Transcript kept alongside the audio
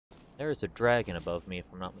There's a dragon above me, if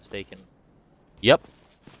I'm not mistaken. Yep.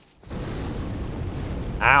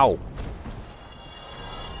 Ow!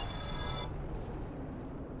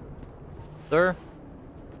 Sir?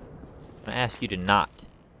 I'm gonna ask you to not.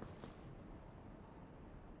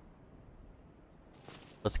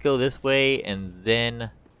 Let's go this way, and then...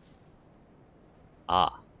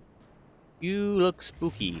 Ah. You look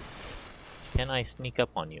spooky. Can I sneak up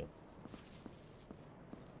on you?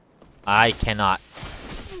 I cannot.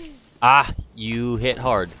 Ah! You hit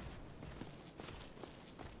hard.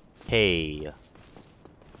 Hey.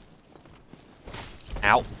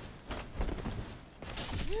 Ow.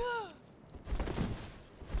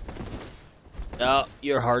 Oh,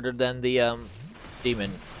 you're harder than the,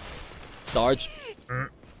 demon. Dodge.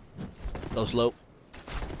 Go slow.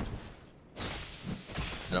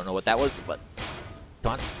 I don't know what that was, but...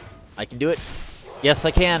 Come on. I can do it. Yes, I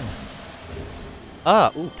can.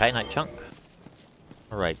 Ah, ooh, Titanite chunk.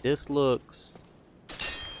 Alright, this looks...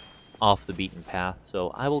 off the beaten path, so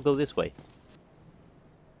I will go this way.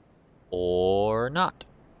 Or not.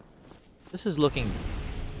 This is looking...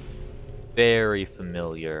 very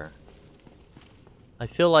familiar. I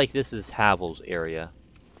feel like this is Havel's area.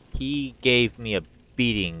 He gave me a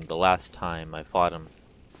beating the last time I fought him.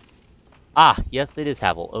 Ah, yes, it is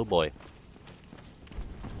Havel. Oh boy.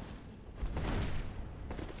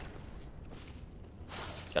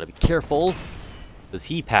 Gotta be careful, because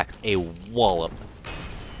he packs a wallop.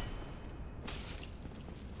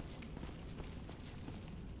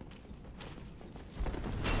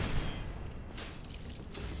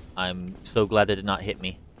 I'm so glad it did not hit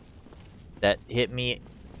me. That hit me,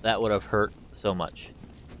 that would have hurt so much.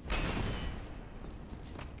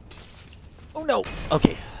 Oh no!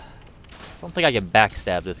 Okay. Don't think I can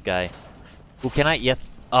backstab this guy. Ooh, can I? Yep.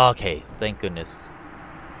 Okay, thank goodness.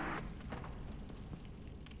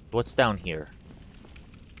 What's down here?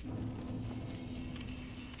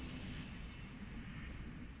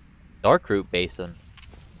 Darkroot Basin.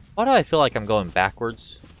 Why do I feel like I'm going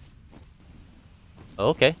backwards? Oh,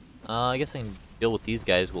 okay. I guess I can deal with these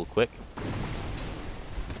guys real quick.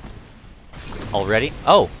 Already?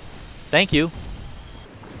 Oh! Thank you!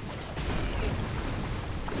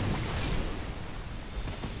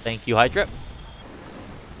 Thank you, Hydra.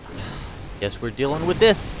 Guess we're dealing with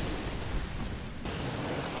this.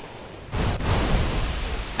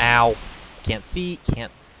 Ow. Can't see,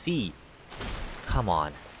 can't see. Come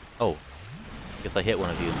on. Oh. Guess I hit one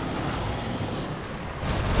of you.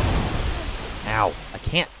 Ow. I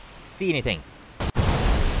can't see anything.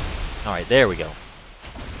 Alright, there we go.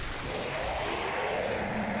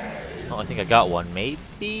 Oh, I think I got one.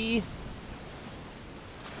 Maybe?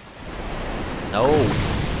 No.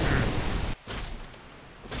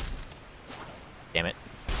 Damn it.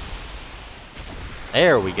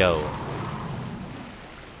 There we go.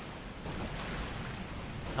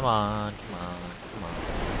 Come on, come on, come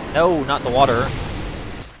on. No, not the water.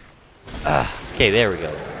 Okay, there we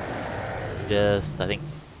go. Just, I think...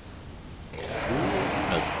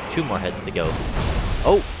 no, 2 more heads to go.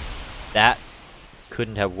 Oh! That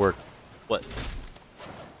couldn't have worked. What?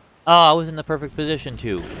 Oh, I was in the perfect position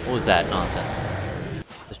too. What was that nonsense?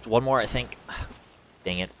 Just one more, I think.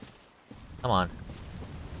 Dang it. Come on.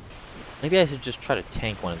 Maybe I should just try to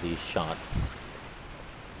tank one of these shots.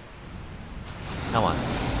 Come on.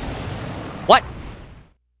 What?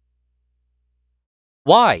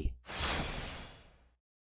 Why?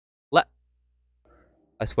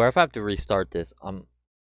 I swear if I have to restart this, if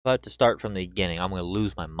I have to start from the beginning, I'm gonna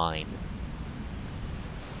lose my mind.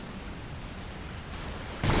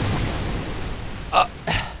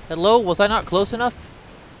 Hello? Was I not close enough?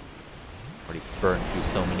 Already burned through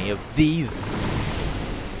so many of these.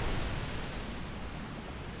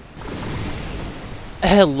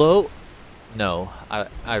 Hello? No,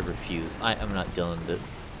 I refuse. I'm not dealing with it.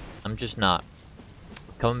 I'm just not.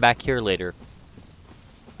 Coming back here later.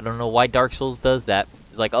 I don't know why Dark Souls does that.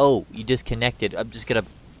 It's like, oh, you disconnected. I'm just gonna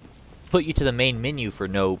put you to the main menu for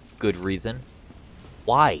no good reason.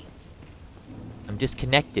 Why? I'm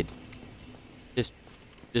disconnected.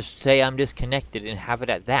 Just say I'm disconnected and have it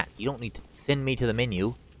at that. You don't need to send me to the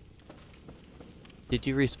menu. Did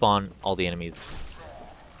you respawn all the enemies?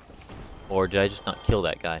 Or did I just not kill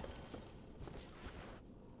that guy?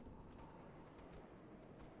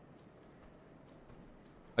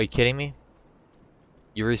 Are you kidding me?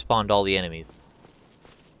 You respawned all the enemies.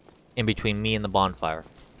 In between me and the bonfire.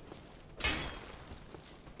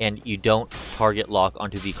 And you don't target lock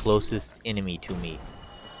onto the closest enemy to me.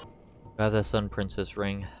 Grab the Sun Princess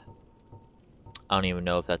ring. I don't even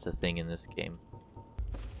know if that's a thing in this game.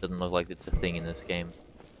 Doesn't look like it's a thing in this game.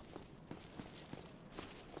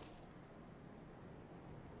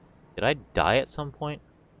 Did I die at some point?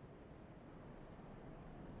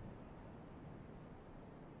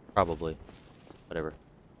 Probably. Whatever.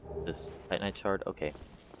 This Titanite shard? Okay.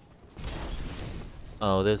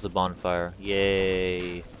 Oh, there's a bonfire.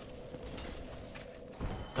 Yay.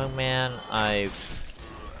 Oh man,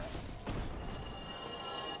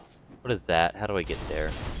 What is that? How do I get there?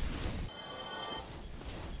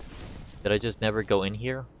 Did I just never go in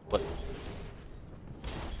here? What?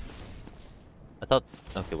 I thought...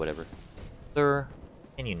 Okay, whatever. Sir,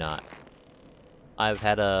 can you not? I've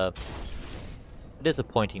had a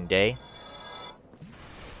disappointing day.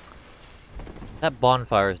 That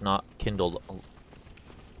bonfire is not kindled.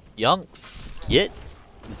 Young... Get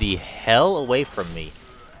the hell away from me,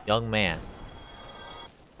 young man.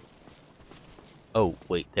 Oh,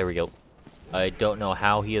 wait, there we go. I don't know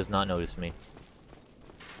how he has not noticed me.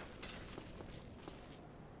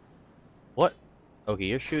 What? Okay,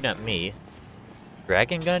 you're shooting at me.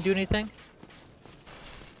 Dragon gonna do anything?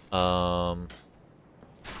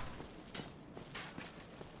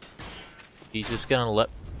 He's just gonna let...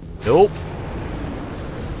 Nope!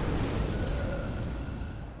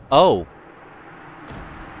 Oh!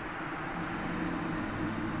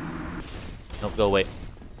 Nope, go away.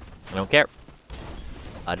 I don't care.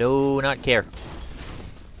 I do not care.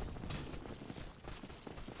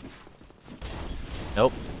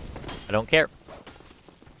 Nope. I don't care.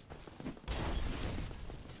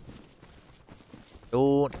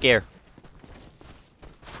 Don't care.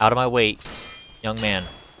 Out of my way, young man.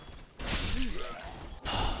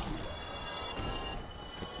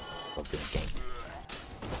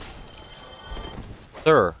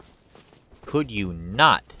 Sir, could you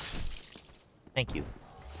not? Thank you.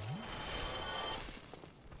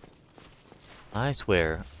 I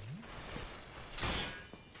swear.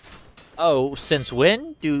 Oh, since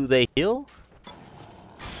when do they heal?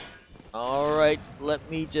 Alright, let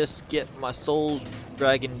me just get my soul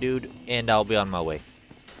dragon dude, and I'll be on my way.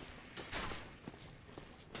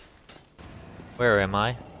 Where am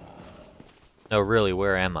I? No, really,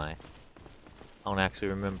 where am I? I don't actually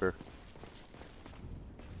remember.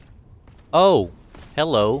 Oh!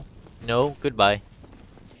 Hello. No, goodbye.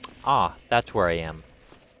 Ah, that's where I am.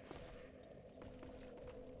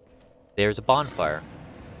 There's a bonfire.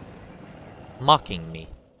 Mocking me.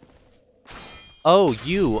 Oh,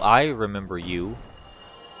 you! I remember you.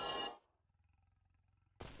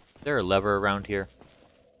 Is there a lever around here?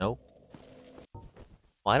 No?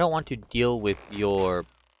 Well, I don't want to deal with your...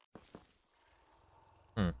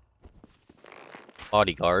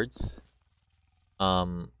 bodyguards.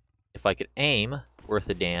 If I could aim, worth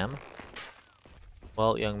a damn.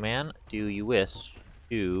 Well, young man, do you wish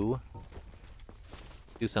to...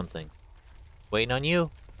 do something? Waiting on you.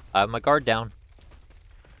 I have my guard down.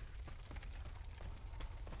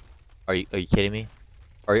 Are you kidding me?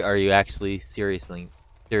 Are you actually seriousing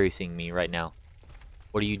me right now?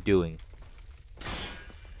 What are you doing?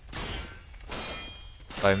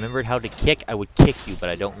 If I remembered how to kick, I would kick you, but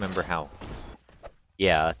I don't remember how.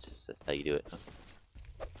 Yeah, that's how you do it.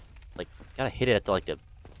 Like, gotta hit it at the, like, the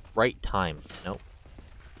right time. Nope.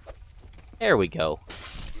 There we go.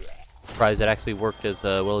 Surprised that actually worked as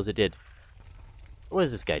well as it did. What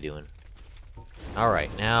is this guy doing? Alright,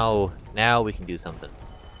 now we can do something.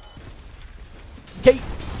 Okay.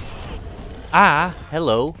 Ah,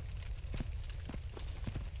 hello.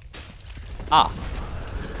 Ah.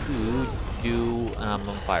 I'm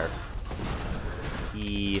on fire.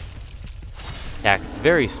 He attacks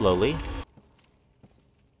very slowly.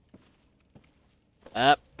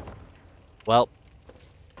 Well,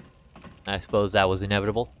 I suppose that was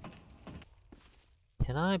inevitable.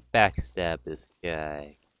 Can I backstab this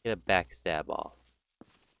guy? Get a backstab off.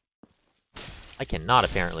 I cannot,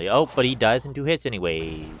 apparently. Oh, but he dies in 2 hits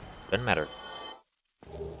anyways. Doesn't matter.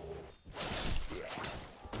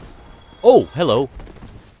 Oh, hello.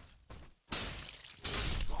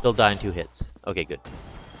 Still die in 2 hits. Okay, good.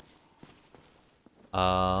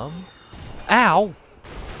 Ow!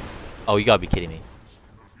 Oh, you gotta be kidding me.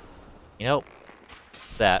 You know,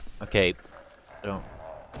 that. Okay. I don't...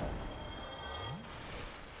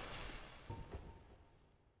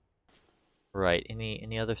 Right,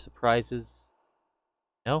 any other surprises?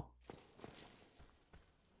 No?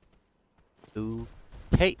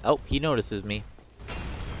 Okay. Oh, he notices me.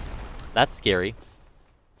 That's scary.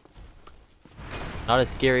 Not as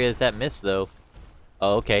scary as that miss, though.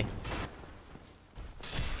 Oh, okay.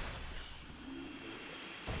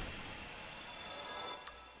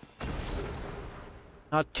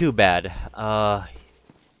 Not too bad. That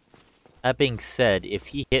being said, if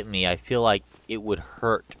he hit me, I feel like it would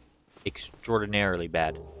hurt extraordinarily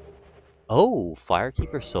bad. Oh,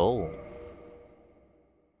 Firekeeper Soul.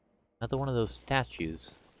 Another one of those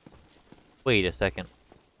statues. Wait a second.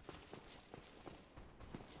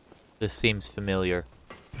 This seems familiar.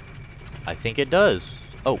 I think it does.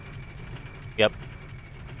 Oh. Yep.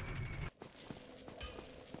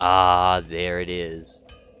 Ah, there it is.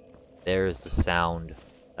 There's the sound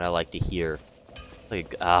that I like to hear.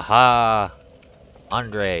 Like, aha!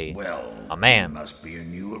 Andre. Well, A man. you must be a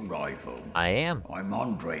new arrival. I am. I'm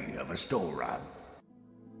Andre of Astora.